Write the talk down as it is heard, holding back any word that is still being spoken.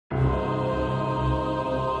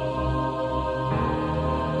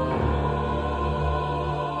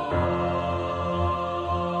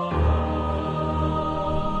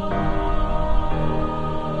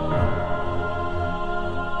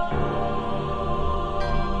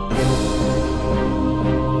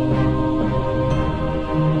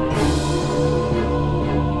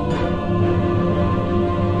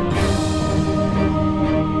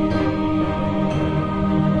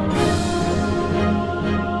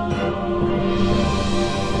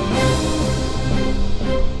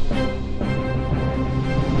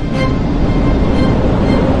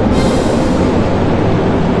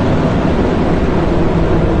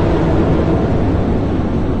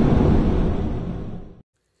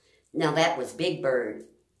Now that was Big Bird.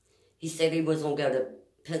 He said he was going to go to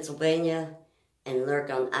Pennsylvania and lurk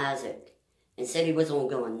on Isaac. And said he was going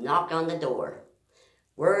to go and knock on the door.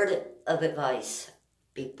 Word of advice,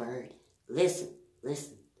 Big Bird. Listen.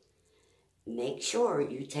 Make sure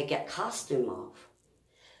you take that costume off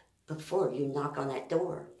before you knock on that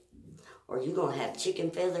door. Or you're going to have chicken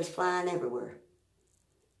feathers flying everywhere.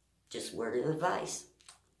 Just word of advice.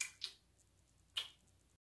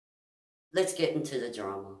 Let's get into the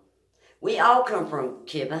drama. We all come from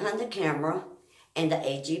Kid Behind the Camera and the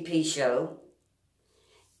AGP show.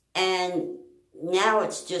 And now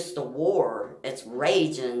it's just a war. It's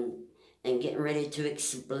raging and getting ready to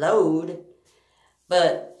explode.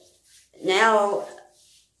 But now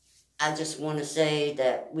I just want to say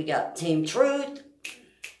that we got Team Truth.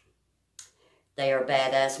 They are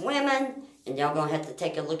badass women. And y'all going to have to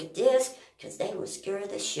take a look at this because they will scare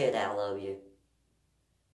the shit out of you.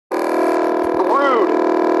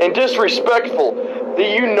 Rude and disrespectful that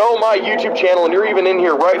you know my YouTube channel and you're even in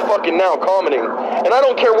here right fucking now commenting. And I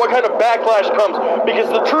don't care what kind of backlash comes, because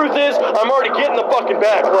the truth is I'm already getting the fucking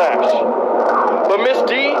backlash. But Miss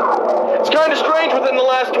D, it's kind of strange within the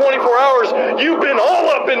last 24 hours, you've been all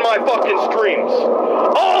up in my fucking streams.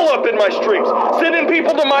 All up in my streams. Sending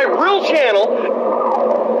people to my real channel.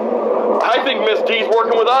 I think Miss D's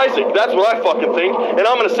working with Isaac. That's what I fucking think. And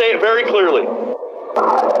I'm going to say it very clearly.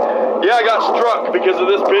 Yeah, I got struck because of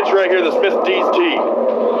this bitch right here, this Miss D's T.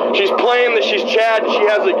 She's claiming that she's Chad and she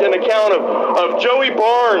has an account of Joey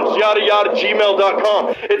Barnes, yada yada,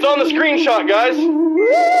 gmail.com. It's on the screenshot, guys.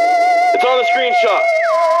 It's on the screenshot.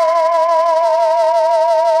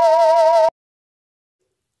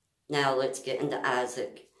 Now let's get into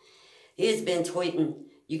Isaac. He's been tweeting,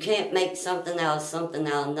 you can't make something out of something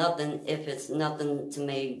out of nothing if it's nothing to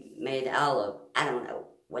be made out of. I don't know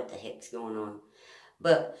what the heck's going on.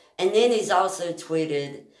 And then he's also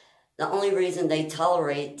tweeted, the only reason they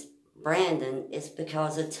tolerate Brandon is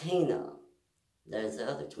because of Tina. There's the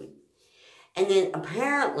other tweet. And then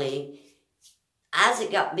apparently, Isaac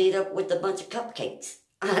got beat up with a bunch of cupcakes.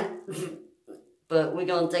 But we're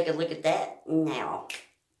going to take a look at that now.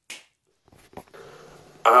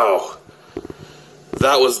 Ow.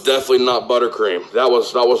 That was definitely not buttercream. That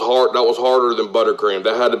was hard. That was harder than buttercream.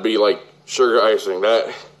 That had to be like sugar icing.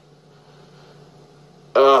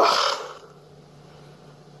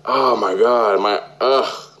 Oh my God,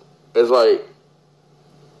 it's like,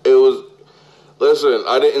 it was, listen,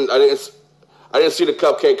 I didn't see the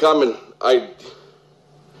cupcake coming. I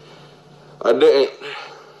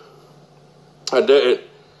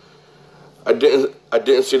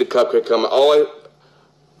didn't see the cupcake coming.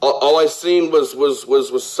 All I seen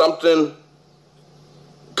was something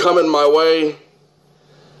coming my way.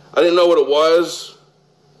 I didn't know what it was.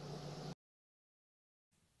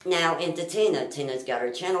 Now into Tina. Tina's got her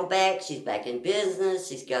channel back. She's back in business.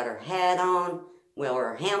 She's got her hat on. Well,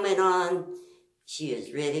 her helmet on. She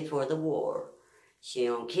is ready for the war. She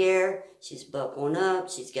don't care. She's buckling up.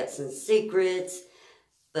 She's got some secrets.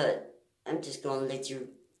 But I'm just going to let you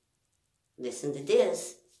listen to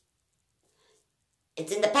this.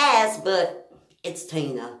 It's in the past, but it's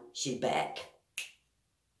Tina. She's back.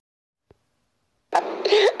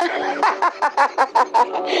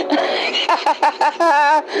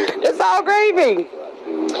 It's all gravy.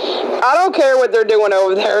 I don't care what they're doing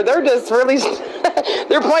over there. They're just really,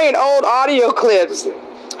 they're playing old audio clips.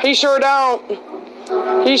 He sure don't.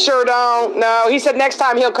 He sure don't. No, he said next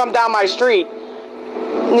time he'll come down my street.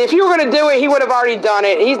 And if you were going to do it, he would have already done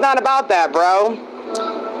it. He's not about that, bro.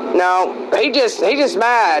 No, he just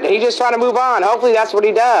mad. He just trying to move on. Hopefully that's what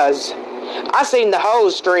he does. I seen the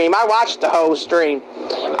hose stream. I watched the hose stream.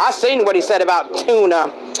 I seen what he said about tuna.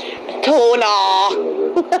 Tuna.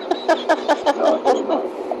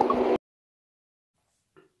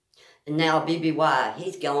 And now BBY,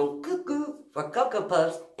 he's going cuckoo for Cocoa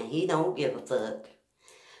Puffs, and he don't give a fuck.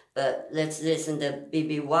 But let's listen to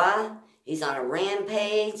BBY. He's on a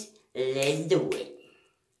rampage. Let's do it.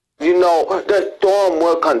 You know, the storm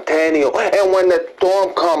will continue, and when the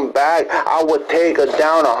storm come back, I will take it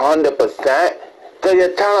down 100%. So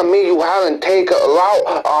you're telling me you haven't taken it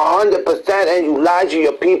out 100% and you lied to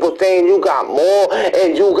your people saying you got more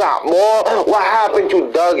and you got more? What happened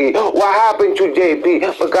to Dougie? What happened to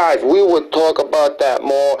JP? But guys, we will talk about that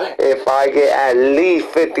more if I get at least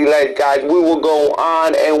 50 likes, guys. We will go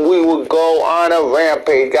on and we will go on a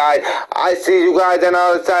rampage, guys. I see you guys on the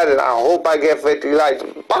other side and I hope I get 50 likes.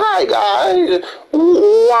 Bye, guys.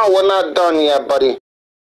 Wow, we're not done yet, buddy.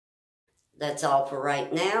 That's all for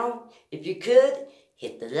right now. If you could,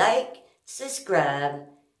 hit the like, subscribe,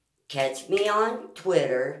 catch me on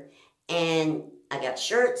Twitter, and I got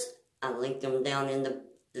shirts. I linked them down in the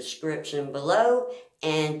description below.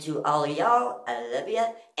 And to all of y'all, I love ya.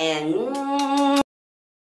 And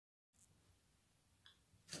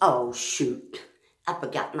oh shoot, I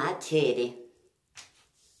forgot my teddy.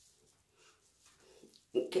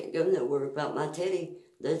 Can't go nowhere without my teddy.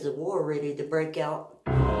 There's a war ready to break out.